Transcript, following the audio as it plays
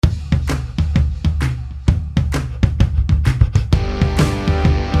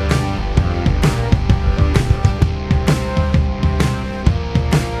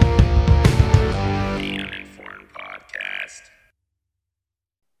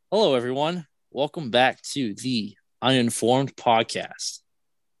Hello, everyone. Welcome back to the Uninformed Podcast.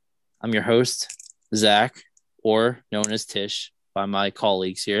 I'm your host, Zach, or known as Tish by my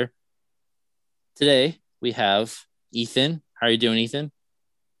colleagues here. Today, we have Ethan. How are you doing, Ethan?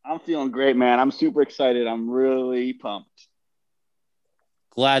 I'm feeling great, man. I'm super excited. I'm really pumped.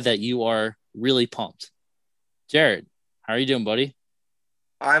 Glad that you are really pumped. Jared, how are you doing, buddy?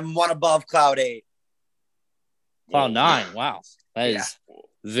 I'm one above Cloud 8. Cloud 9. Wow. That is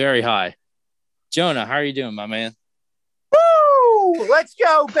very high. Jonah, how are you doing, my man? Woo! Let's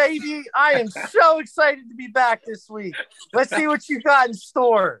go, baby. I am so excited to be back this week. Let's see what you got in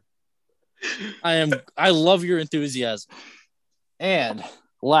store. I love your enthusiasm. And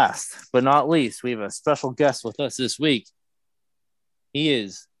last but not least, we have a special guest with us this week. He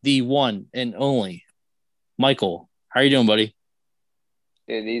is the one and only Michael. How are you doing, buddy?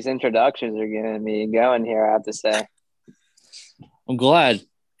 Dude, these introductions are getting me going here, I have to say. I'm glad.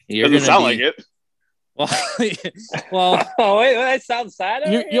 Doesn't sound like it. Well, oh, wait, that sounds sad.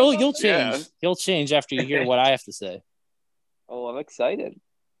 You'll change. Yeah. You'll change after you hear what I have to say. Oh, I'm excited.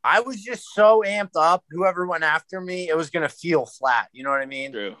 I was just so amped up. Whoever went after me, it was going to feel flat. You know what I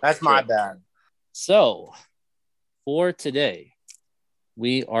mean? True. That's my bad. So, for today,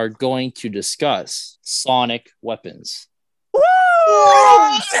 we are going to discuss sonic weapons. Woo!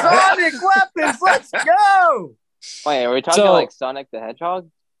 Sonic weapons. Let's go. Wait, are we talking like Sonic the Hedgehog?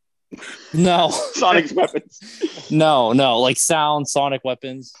 No. Sonic's weapons. No, like sound sonic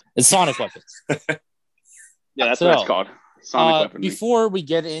weapons. It's sonic weapons. Yeah, that's what it's called. Sonic weapons. Before we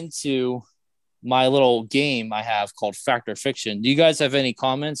get into my little game I have called Fact or Fiction, do you guys have any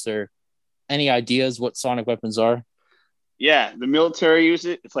comments or any ideas what sonic weapons are? Yeah, the military use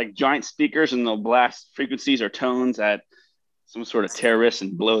it. It's like giant speakers, and they'll blast frequencies or tones at some sort of terrorists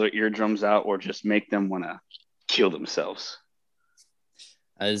and blow their eardrums out, or just make them want to kill themselves.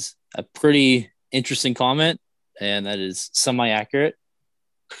 That is a pretty interesting comment, and that is semi-accurate.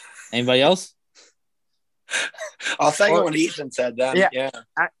 Anybody else? I'll tell you when Ethan said that. Yeah.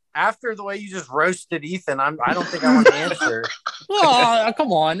 After the way you just roasted Ethan, I don't think I want to answer. Well,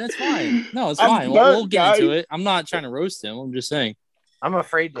 come on, that's fine. No, it's fine. We'll get into it. I'm not trying to roast him. I'm just saying. I'm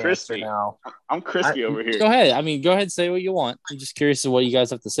afraid to answer now. I'm crispy over here. Go ahead. Go ahead and say what you want. I'm just curious of what you guys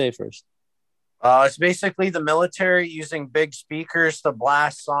have to say first. It's basically the military using big speakers to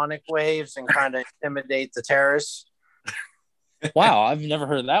blast sonic waves and kind of intimidate the terrorists. Wow, I've never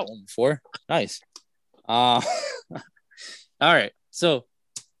heard that one before. Nice. All right. So,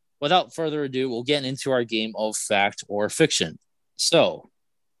 without further ado, we'll get into our game of fact or fiction. So,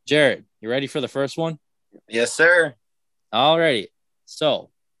 Jared, you ready for the first one? Yes, sir. All righty.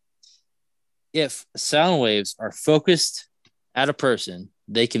 So, if sound waves are focused at a person,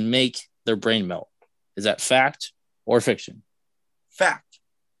 they can make their brain melt. Is that fact or fiction? Fact.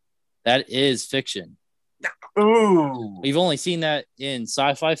 That is fiction. Ooh. We've only seen that in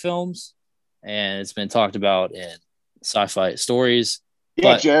sci-fi films, and it's been talked about in sci-fi stories.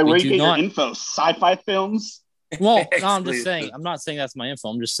 Yeah, Jared, where you get your info? Sci-fi films? Well, no, I'm just saying. I'm not saying that's my info.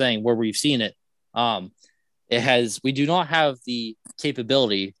 I'm just saying where we've seen it. We do not have the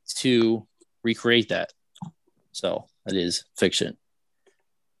capability to recreate that. So that is fiction.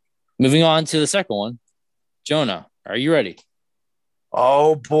 Moving on to the second one. Jonah, are you ready?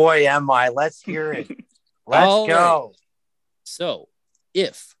 Oh boy, am I. Let's hear it. Let's go. Right. So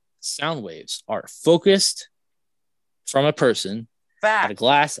if sound waves are focused from a person at a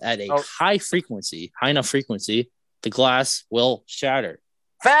glass at a high enough frequency, the glass will shatter.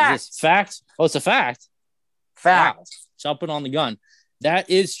 Fact. Is this fact? Oh, it's a fact. Fact. Wow. Jumping on the gun.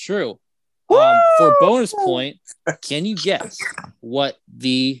 That is true. For bonus point, can you guess what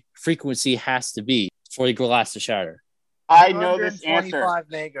the frequency has to be for the glass to shatter? I know this answer. 125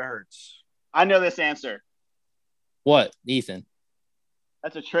 megahertz. I know this answer. What, Ethan?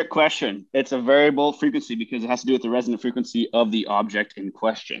 That's a trick question. It's a variable frequency because it has to do with the resonant frequency of the object in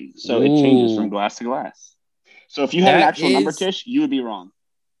question. So it changes from glass to glass. So if you had an actual number, Tish, you would be wrong.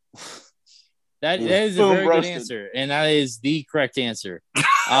 That is a very good answer, and that is the correct answer.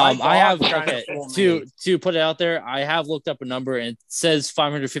 I have to put it out there. I have looked up a number and it says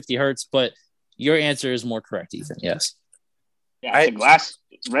 550 hertz, but your answer is more correct, Ethan. Yes. Yeah, if the glass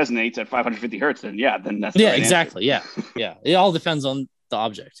resonates at 550 hertz, then that's the right exactly. Answer. Yeah. It all depends on the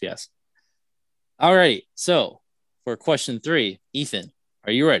object. Yes. All right. So for question 3, Ethan,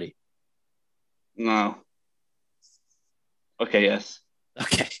 are you ready? No. Okay. Yes.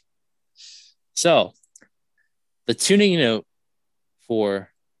 Okay. So the tuning note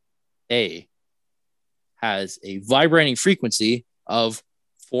for A has a vibrating frequency of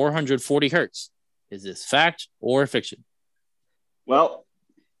 440 hertz. Is this fact or fiction? Well,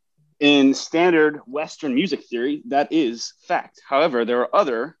 In standard Western music theory, that is fact. However, there are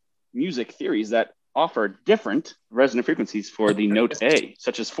other music theories that offer different resonant frequencies for the note A,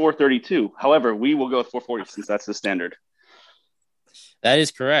 such as 432. However, we will go with 440 since that's the standard. That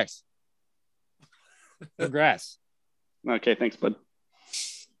is correct. Congrats. Okay, thanks, bud.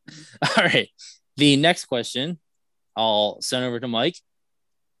 All right. The next question I'll send over to Mike.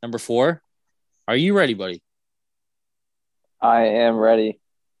 Number 4. Are you ready, buddy? I am ready.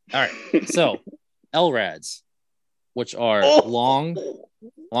 All right. So, LRADs, which are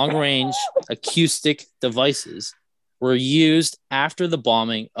long-range acoustic devices, were used after the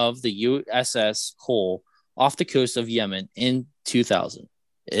bombing of the USS Cole off the coast of Yemen in 2000.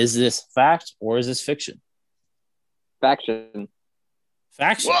 Is this fact or is this fiction? Faction.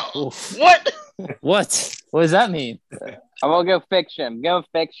 Faction. What? What? What does that mean? I'm gonna go fiction. Go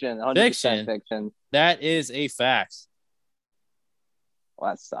fiction. 100% fiction. That is a fact.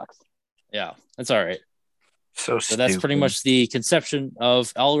 Well, that sucks. Yeah, that's all right. So that's pretty much the conception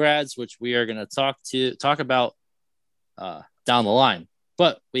of LRADs, which we are going to talk about down the line.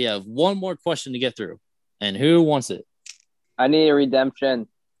 But we have one more question to get through, and who wants it? I need a redemption.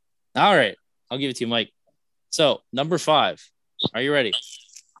 All right, I'll give it to you, Mike. So, number 5. Are you ready?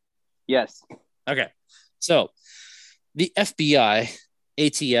 Yes. Okay. So, the FBI,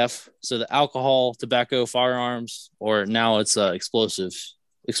 ATF, so the Alcohol, Tobacco, Firearms, or now it's Explosives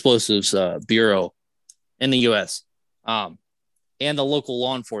Bureau in the U.S., and the local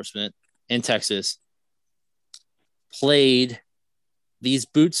law enforcement in Texas played "These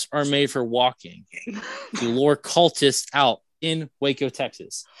Boots Are Made for Walking" to lure cultists out in Waco,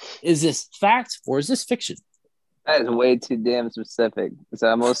 Texas. Is this fact or is this fiction? That is way too damn specific. So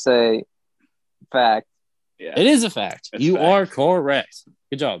I'm going to say fact. Yeah. It is a fact. You are correct.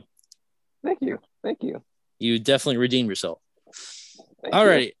 Good job. Thank you. Thank you. You definitely redeemed yourself. All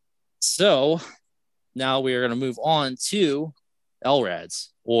right. So now we are going to move on to LRADs,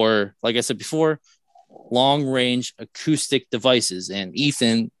 or like I said before, long-range acoustic devices. And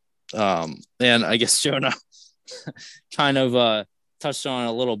Ethan, and I guess Jonah kind of touched on it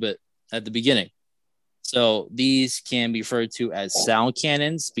a little bit at the beginning. So these can be referred to as sound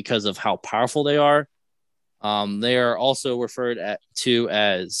cannons because of how powerful they are. They are also referred to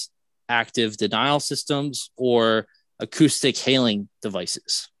as active denial systems or acoustic hailing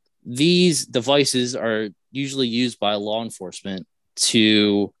devices. These devices are usually used by law enforcement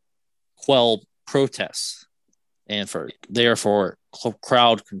to quell protests and they are for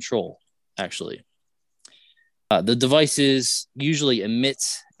crowd control, actually. The devices usually emit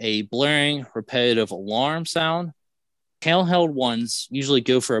a blaring, repetitive alarm sound. Handheld ones usually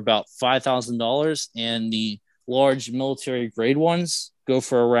go for about $5,000, and the large military grade ones go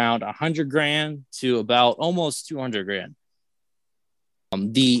for around $100,000 to about almost $200,000.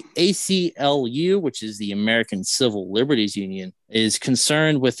 The ACLU, which is the American Civil Liberties Union, is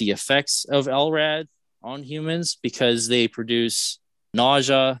concerned with the effects of LRAD on humans because they produce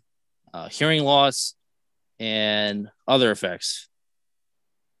nausea, hearing loss, and other effects.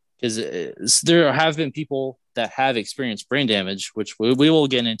 Because there have been people that have experienced brain damage, which we will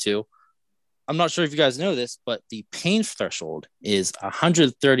get into. I'm not sure if you guys know this, but the pain threshold is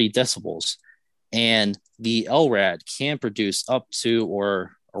 130 decibels, and the LRAD can produce up to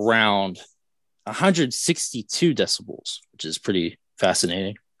or around 162 decibels, which is pretty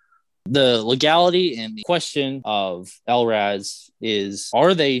fascinating. The legality and the question of LRADs is,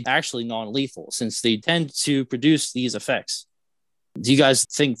 are they actually non-lethal since they tend to produce these effects? Do you guys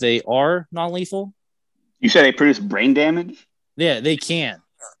think they are non-lethal? You said they produce brain damage? Yeah, they can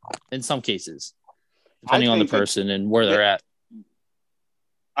in some cases, depending on the person and where they're at.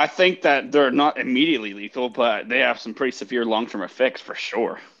 I think that they're not immediately lethal, but they have some pretty severe long-term effects for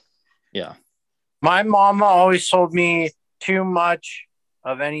sure. Yeah. My mama always told me too much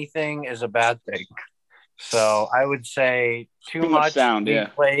of anything is a bad thing. So I would say too much sound,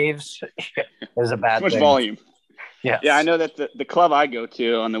 waves is a bad thing. Too much volume. Yeah. Yeah, I know that the club I go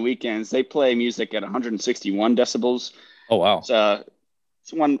to on the weekends, they play music at 161 decibels. Oh, wow. So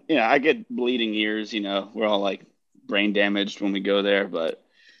it's one, I get bleeding ears, we're all like brain damaged when we go there, but.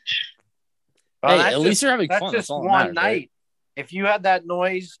 Hey, at least you're having fun. That's just one night. Right? If you had that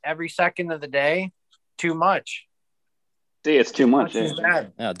noise every second of the day, too much. See, it's too much.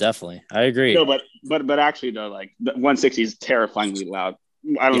 Yeah, definitely. I agree. No, but actually though, like the 160 is terrifyingly loud.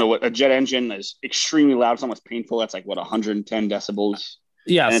 I don't know what a jet engine is extremely loud. It's almost painful. That's like 110 decibels.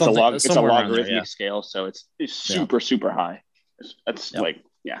 Yeah, and it's a logarithmic scale, so it's super high. That's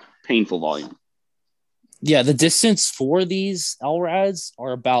painful volume. Yeah, the distance for these LRADs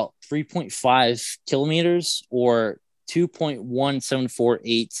are about 3.5 kilometers or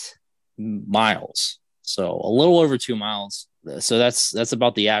 2.1748 miles. So a little over 2 miles. So that's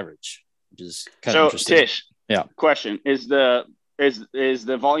about the average, which is kind of interesting. Tish, question: is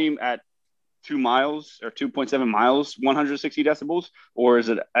the volume at 2 miles or 2.7 miles 160 decibels, or is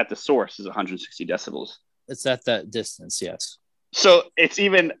it at the source is 160 decibels? It's at that distance, yes. So it's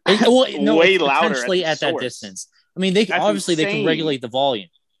even way louder potentially at that distance. I mean, they can regulate the volume.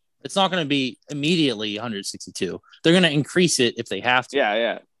 It's not going to be immediately 162. They're going to increase it if they have to.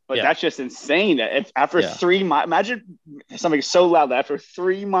 Yeah. But that's just insane. That if after 3 miles, imagine something so loud that after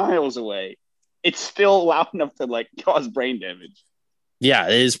 3 miles away, it's still loud enough to like cause brain damage. Yeah,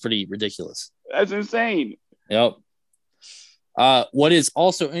 it is pretty ridiculous. That's insane. Yep. What is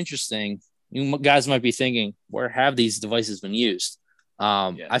also interesting, you guys might be thinking, where have these devices been used?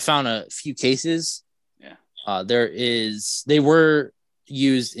 I found a few cases. Yeah. They were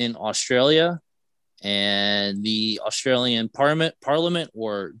used in Australia, and the Australian parliament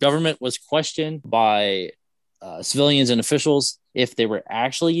or government was questioned by civilians and officials if they were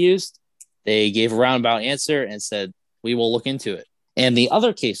actually used. They gave a roundabout answer and said, we will look into it. And the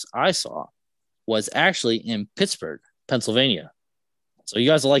other case I saw was actually in Pittsburgh, Pennsylvania. So you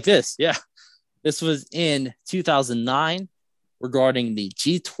guys will like this. Yeah. This was in 2009 regarding the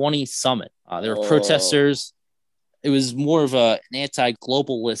G20 summit. There were protesters. It was more of an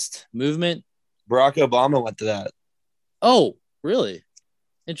anti-globalist movement. Barack Obama went to that. Oh, really?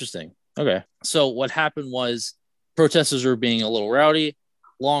 Interesting. Okay. So what happened was protesters were being a little rowdy.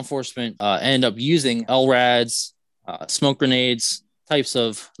 Law enforcement ended up using LRADS, smoke grenades, types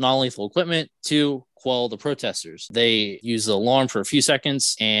of non-lethal equipment to quell the protesters. They used the alarm for a few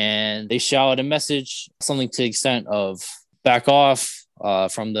seconds and they shouted a message, something to the extent of back off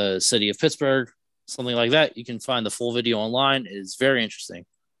from the city of Pittsburgh, something like that. You can find the full video online. It is very interesting.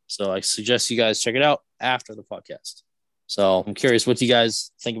 So I suggest you guys check it out after the podcast. So I'm curious what you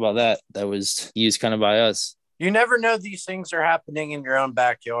guys think about that. That was used kind of by us. You never know these things are happening in your own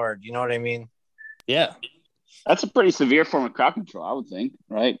backyard. You know what I mean? Yeah. That's a pretty severe form of crowd control, I would think,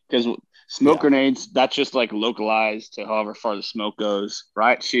 right? Because smoke grenades, that's just like localized to however far the smoke goes.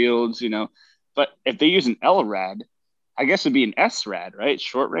 Riot shields, But if they use an LRAD, I guess it'd be an SRAD, right?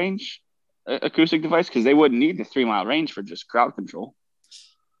 Short range acoustic device, because they wouldn't need the 3 mile range for just crowd control.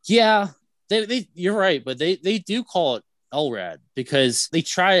 Yeah, they you're right, but they do call it LRAD because they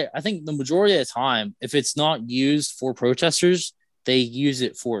try. I think the majority of the time, if it's not used for protesters, they use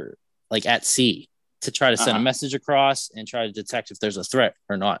it for like at sea to try to send a message across and try to detect if there's a threat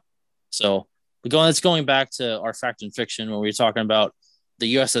or not. So that's going back to our fact and fiction when we were talking about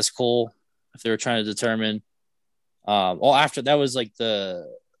the USS Cole, if they were trying to determine. After that was like the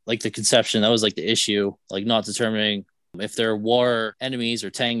conception, that was like the issue, like not determining if there were enemies or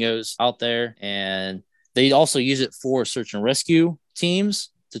tangos out there. And they also use it for search and rescue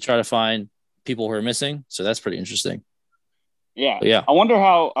teams to try to find people who are missing. So that's pretty interesting. Yeah. I wonder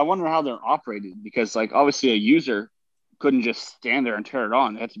how they're operated, because like obviously a user couldn't just stand there and turn it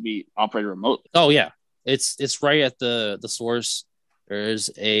on. It had to be operated remotely. Oh yeah. It's right at the source. There's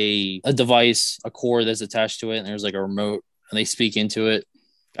a device, a cord that's attached to it, and there's like a remote, and they speak into it.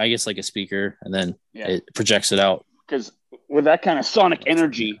 I guess like a speaker, and then it projects it out. Because with that kind of sonic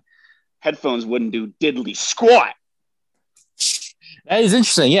energy, headphones wouldn't do diddly squat. That is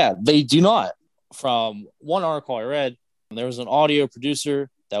interesting. Yeah, they do not. From one article I read, there was an audio producer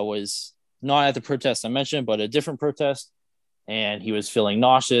that was not at the protest I mentioned, but a different protest, and he was feeling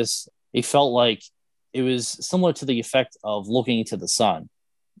nauseous. He felt like it was similar to the effect of looking into the sun,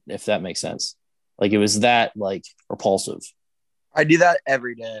 if that makes sense. Like it was that like repulsive. I do that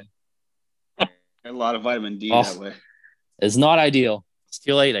every day. A lot of vitamin D that way. It's not ideal. It's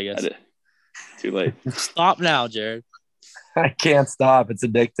too late, I guess. Too late. Stop now, Jared. I can't stop. It's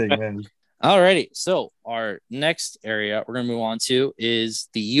addicting, man. Alrighty. So our next area we're going to move on to is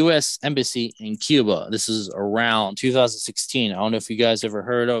the U.S. Embassy in Cuba. This is around 2016. I don't know if you guys ever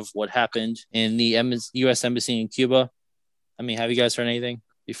heard of what happened in the U.S. Embassy in Cuba. I mean, have you guys heard anything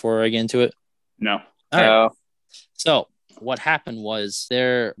before I get into it? No. All right. So what happened was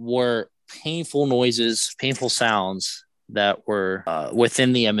there were painful noises, painful sounds that were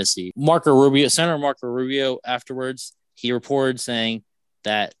within the embassy. Senator Marco Rubio, afterwards, he reported saying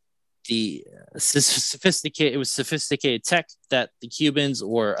that it was sophisticated tech that the Cubans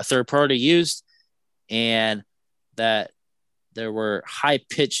or a third party used, and that there were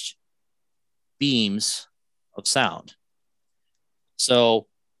high-pitched beams of sound. So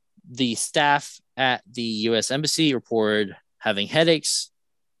the staff at the U.S. Embassy reported having headaches,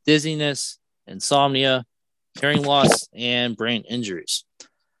 dizziness, insomnia, hearing loss, and brain injuries.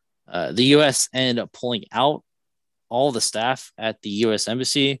 The U.S. ended up pulling out all the staff at the U.S.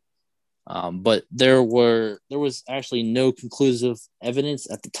 Embassy But there was actually no conclusive evidence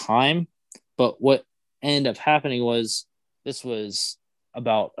at the time. But what ended up happening was, this was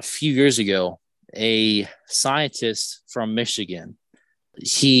about a few years ago, a scientist from Michigan,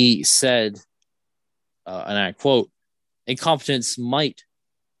 he said, and I quote, "Incompetence might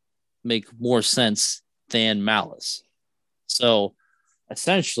make more sense than malice." So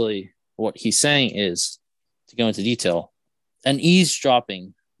essentially what he's saying is, to go into detail, an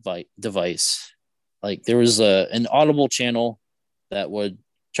eavesdropping device, like there was an audible channel that would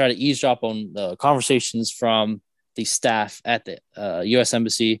try to eavesdrop on the conversations from the staff at the U.S.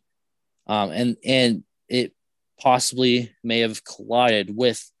 Embassy, and it possibly may have collided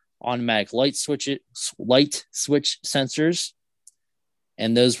with automatic light switch sensors,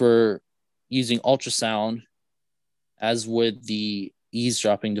 and those were using ultrasound, as would the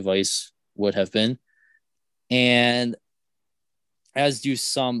eavesdropping device would have been, and as do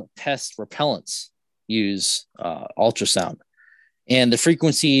some pest repellents use ultrasound, and the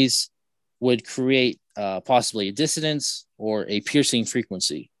frequencies would create possibly a dissonance or a piercing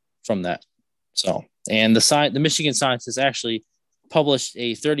frequency from that. So, and the Michigan scientists actually published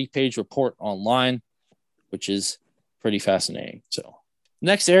a 30-page report online, which is pretty fascinating. So,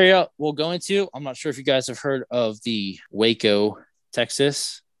 next area we'll go into, I'm not sure if you guys have heard of the Waco,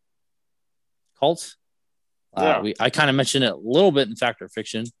 Texas cult. Yeah. I kind of mentioned it a little bit in Fact or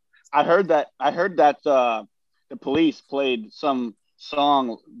Fiction. I heard that the police played some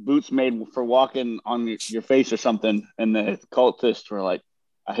song, "Boots Made for Walking on Your Face" or something, and the cultists were like,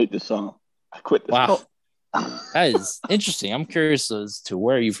 "I hate this song. I quit this cult." That is interesting. I'm curious as to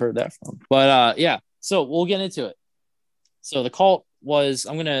where you've heard that from. But yeah, so we'll get into it. So the cult was,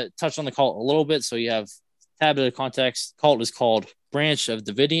 I'm going to touch on the cult a little bit so you have a tad bit of context. Cult is called Branch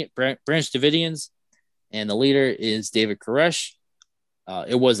Davidians, and the leader is David Koresh.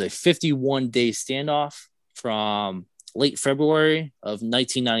 It was a 51-day standoff from late February of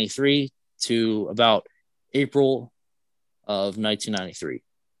 1993 to about April of 1993.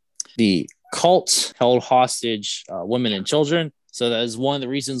 The cult held hostage women and children. So that is one of the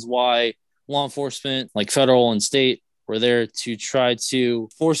reasons why law enforcement, like federal and state, were there to try to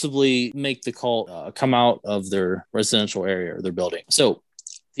forcibly make the cult come out of their residential area or their building. So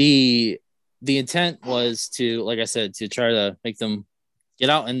the intent was to, like I said, to try to make them get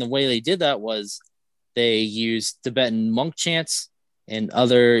out. And the way they did that was they used Tibetan monk chants and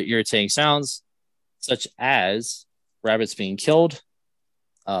other irritating sounds, such as rabbits being killed,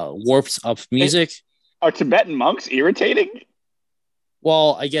 warped up music. Are Tibetan monks irritating?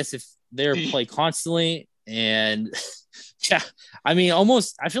 Well, I guess if they're played constantly, and yeah, I mean,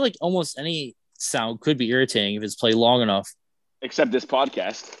 I feel like almost any sound could be irritating if it's played long enough. Except this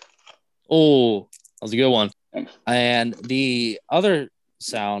podcast. Oh, that was a good one. Thanks. And the other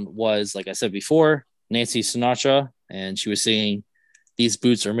sound was, like I said before, Nancy Sinatra, and she was singing "These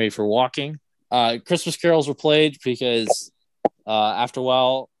Boots Are Made for Walking." Christmas carols were played because after a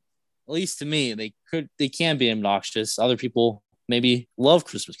while, at least to me, they can be obnoxious. Other people maybe love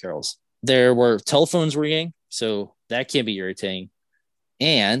Christmas carols. There were telephones ringing, so that can be irritating.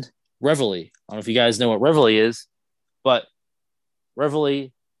 And reveille. I don't know if you guys know what reveille is, but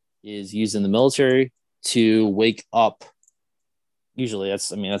reveille is used in the military to wake up. Usually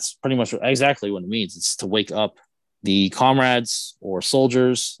that's pretty much exactly what it means. It's to wake up the comrades or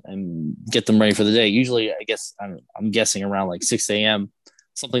soldiers and get them ready for the day. Usually, I guess, I'm guessing around like 6 a.m.,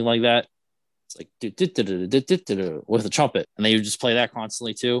 something like that. It's like with a trumpet, and they would just play that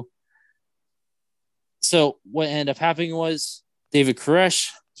constantly too. So what ended up happening was David Koresh,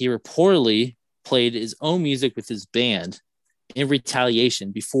 he reportedly played his own music with his band in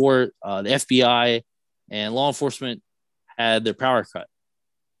retaliation before the FBI and law enforcement had their power cut.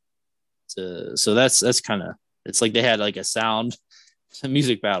 So that's kind of, it's like they had like a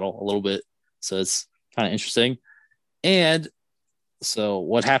music battle a little bit. So it's kind of interesting. And so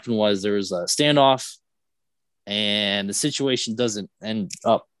what happened was there was a standoff, and the situation doesn't end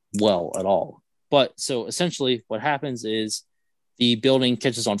up well at all. But so essentially what happens is the building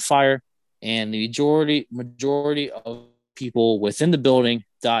catches on fire, and the majority of people within the building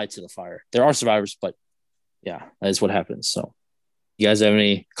die to the fire. There are survivors, but yeah, that is what happens. So you guys have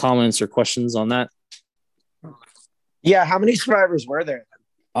any comments or questions on that? Yeah, how many survivors were there?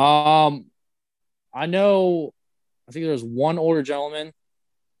 I think there was one older gentleman.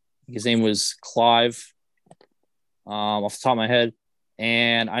 His name was Clive, off the top of my head.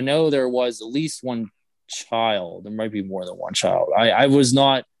 And I know there was at least one child. There might be more than one child. I was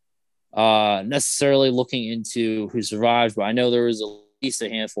not necessarily looking into who survived, but I know there was at least a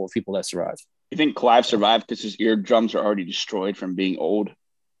handful of people that survived. You think Clive survived because his eardrums are already destroyed from being old?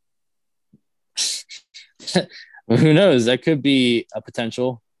 Who knows? That could be a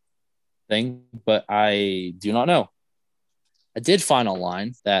potential thing, but I do not know. I did find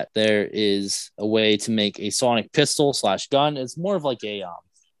online that there is a way to make a sonic pistol / gun. It's more of like a,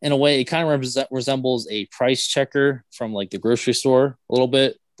 in a way, it kind of resembles a price checker from like the grocery store a little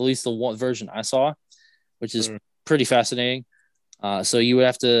bit, at least the one version I saw, which is pretty fascinating. So you would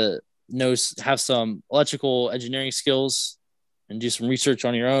have to have some electrical engineering skills and do some research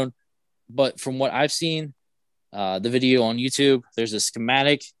on your own. But from what I've seen, the video on YouTube, there's a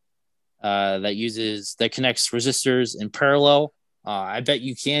schematic that connects resistors in parallel. I bet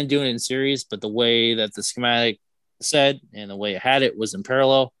you can do it in series, but the way that the schematic said and the way it had it was in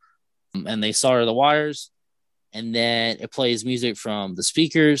parallel. And they solder the wires, and then it plays music from the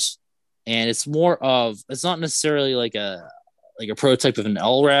speakers. And it's not necessarily like a prototype of an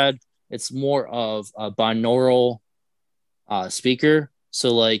LRAD. It's more of a binaural speaker.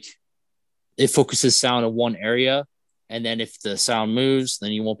 So like it focuses sound in one area. And then if the sound moves,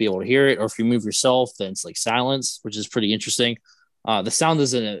 then you won't be able to hear it. Or if you move yourself, then it's like silence, which is pretty interesting. The sound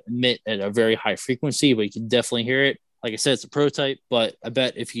doesn't emit at a very high frequency, but you can definitely hear it. Like I said, it's a prototype, but I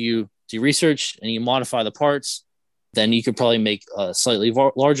bet if you do research and you modify the parts, then you could probably make a slightly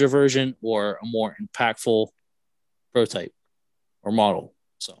larger version or a more impactful prototype or model.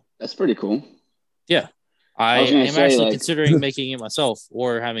 So that's pretty cool. Yeah. I am actually considering making it myself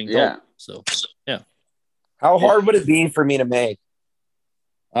or having help. So, yeah. How hard would it be for me to make?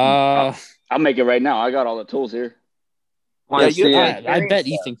 I'll make it right now. I got all the tools here. Yeah, I bet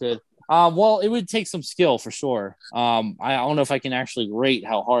Ethan could. Well, it would take some skill for sure. I don't know if I can actually rate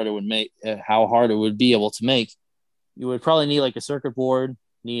how hard it would be able to make. You would probably need like a circuit board,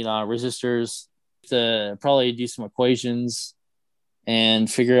 need resistors, to probably do some equations and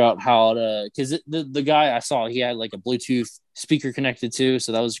figure out how to. Because the guy I saw, he had like a Bluetooth speaker connected too,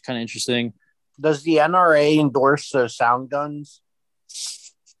 so that was kind of interesting. Does the NRA endorse sound guns?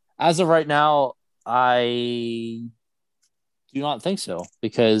 As of right now, I do not think so,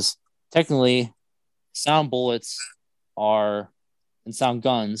 because technically sound bullets and sound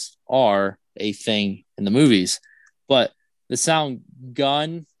guns are a thing in the movies. But the sound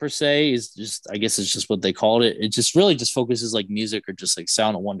gun per se is just, I guess it's just what they called it. It just really just focuses like music or just like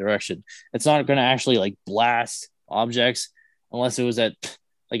sound in one direction. It's not going to actually like blast objects unless it was at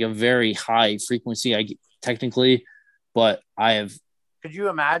like a very high frequency, technically. But Could you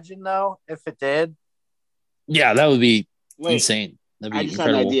imagine though if it did? Yeah, that would be insane. That'd be I just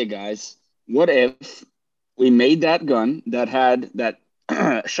incredible. had an idea, guys. What if we made that gun that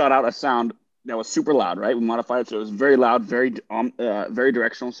shot out a sound that was super loud, right? We modified it so it was very loud, very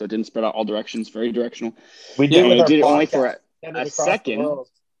directional, so it didn't spread out all directions, very directional. We did it only for a second.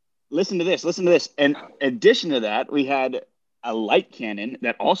 Listen to this. And in addition to that, we had a light cannon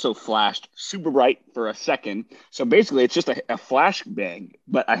that also flashed super bright for a second. So basically, it's just a flashbang,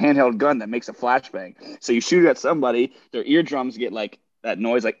 but a handheld gun that makes a flashbang. So you shoot at somebody, their eardrums get like that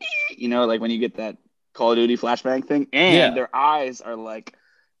noise, like, like when you get that Call of Duty flashbang thing, and their eyes are like,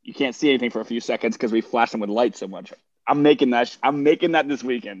 you can't see anything for a few seconds because we flash them with light so much. I'm making that this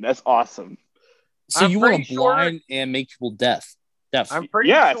weekend. That's awesome. So you want to blind and make people deaf? I'm pretty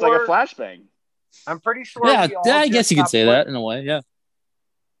sure. It's like a flashbang. I'm pretty sure. Yeah, I guess you could say that in a way. Yeah.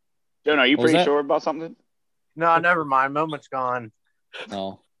 Jonah, are you pretty sure about something? No, never mind. Moment's gone.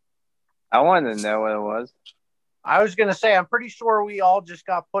 No. I wanted to know what it was. I was going to say, I'm pretty sure we all just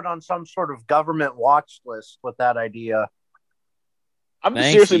got put on some sort of government watch list with that idea. I'm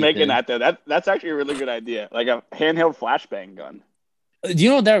seriously making that, though. That's actually a really good idea. Like a handheld flashbang gun. Do you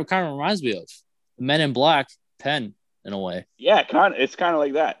know what that kind of reminds me of? Men in Black pen, in a way. Yeah, it's kind of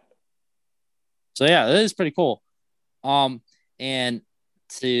like that. So, yeah, that is pretty cool. And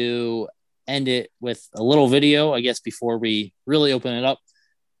to end it with a little video, I guess, before we really open it up,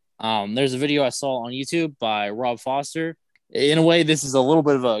 there's a video I saw on YouTube by Rob Foster. In a way, this is a little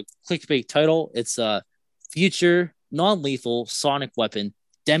bit of a clickbait title. It's a future non-lethal sonic weapon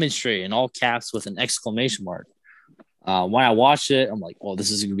demonstrated in all caps with an exclamation mark. When I watched it, I'm like, well, this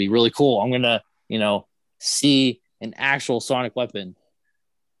is going to be really cool. I'm going to, see an actual sonic weapon.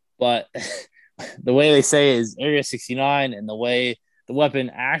 But the way they say it is Area 69, and the way the weapon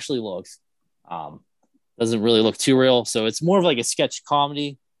actually looks doesn't really look too real. So it's more of like a sketch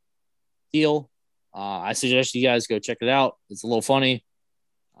comedy deal. I suggest you guys go check it out. It's a little funny.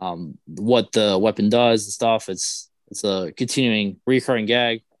 What the weapon does and stuff. It's a continuing recurring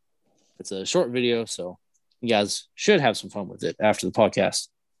gag. It's a short video, so you guys should have some fun with it after the podcast.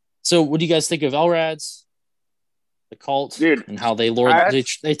 So what do you guys think of LRADS, the cult, and how they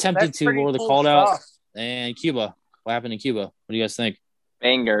attempted to lure the cult out, and Cuba? What happened in Cuba? What do you guys think?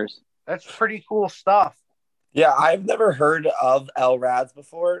 Bangers. That's pretty cool stuff. Yeah, I've never heard of LRADS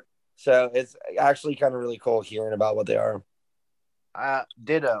before, so it's actually kind of really cool hearing about what they are.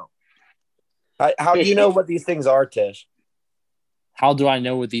 Ditto. How do you know what these things are, Tish? How do I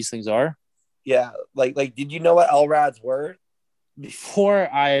know what these things are? Yeah, like did you know what LRADs were? Before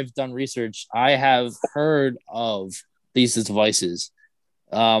I've done research, I have heard of these devices.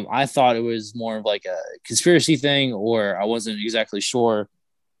 I thought it was more of like a conspiracy thing, or I wasn't exactly sure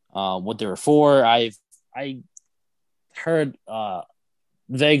what they were for. I heard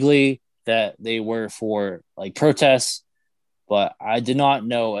vaguely that they were for like protests, but I did not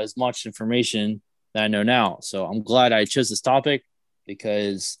know as much information that I know now. So I'm glad I chose this topic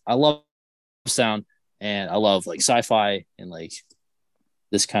because I love sound and I love like sci-fi and like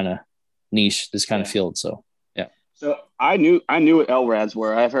this kind of niche, this kind of field. So yeah. So I knew what LRADs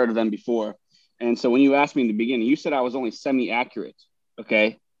were. I've heard of them before. And so when you asked me in the beginning, you said I was only semi-accurate.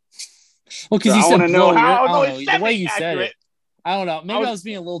 Okay. Well, because so you I said want to know how I was know, only the way you said semi-accurate. it. I don't know. Maybe I was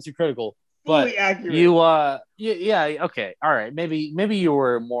being a little too critical. Fully But accurate. yeah, okay, all right. Maybe you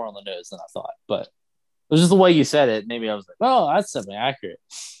were more on the nose than I thought, but it was just the way you said it. Maybe I was like, oh, that's semi-accurate.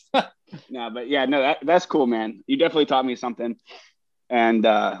 No, but yeah, no, that's cool, man. You definitely taught me something. And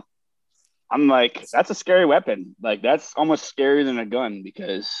I'm like, that's a scary weapon. Like, that's almost scarier than a gun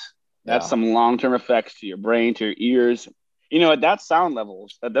because that's some long-term effects to your brain, to your ears. You know, at those sound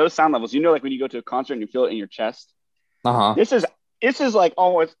levels, you know, like when you go to a concert and you feel it in your chest. Uh-huh. This is like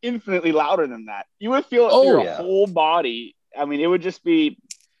almost infinitely louder than that. You would feel it through your whole body. I mean, it would just be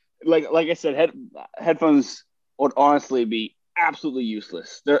like I said, headphones would honestly be absolutely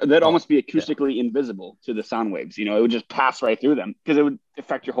useless. They'd almost be acoustically invisible to the sound waves. You know, it would just pass right through them because it would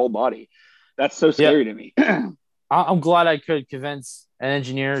affect your whole body. That's so scary to me. I'm glad I could convince an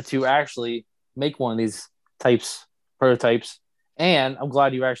engineer to actually make one of these prototypes, and I'm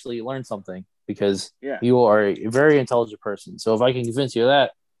glad you actually learned something because you are a very intelligent person. So if I can convince you of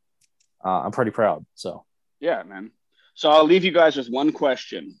that, I'm pretty proud. So yeah, man. So I'll leave you guys with one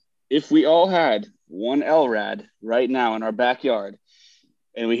question. If we all had one LRAD right now in our backyard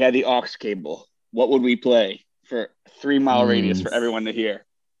and we had the aux cable, what would we play for 3-mile radius for everyone to hear?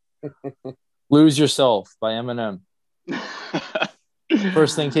 Lose Yourself by Eminem.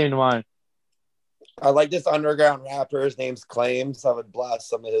 First thing came to mind. I like this underground rapper. His name's Claims. I would blast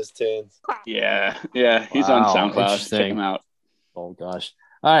some of his tunes. Yeah. He's on SoundCloud. Check him out. Oh, gosh.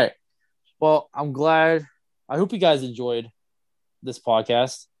 All right. Well, I'm glad. I hope you guys enjoyed this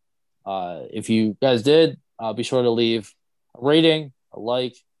podcast. If you guys did, be sure to leave a rating, a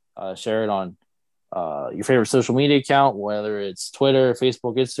like, share it on your favorite social media account, whether it's Twitter,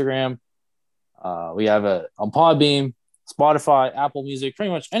 Facebook, Instagram. We have it on Podbeam, Spotify, Apple Music,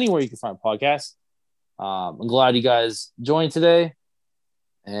 pretty much anywhere you can find podcasts. I'm glad you guys joined today,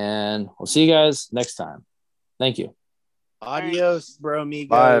 and we'll see you guys next time. Thank you. Adios, bro,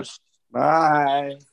 amigos. Bye.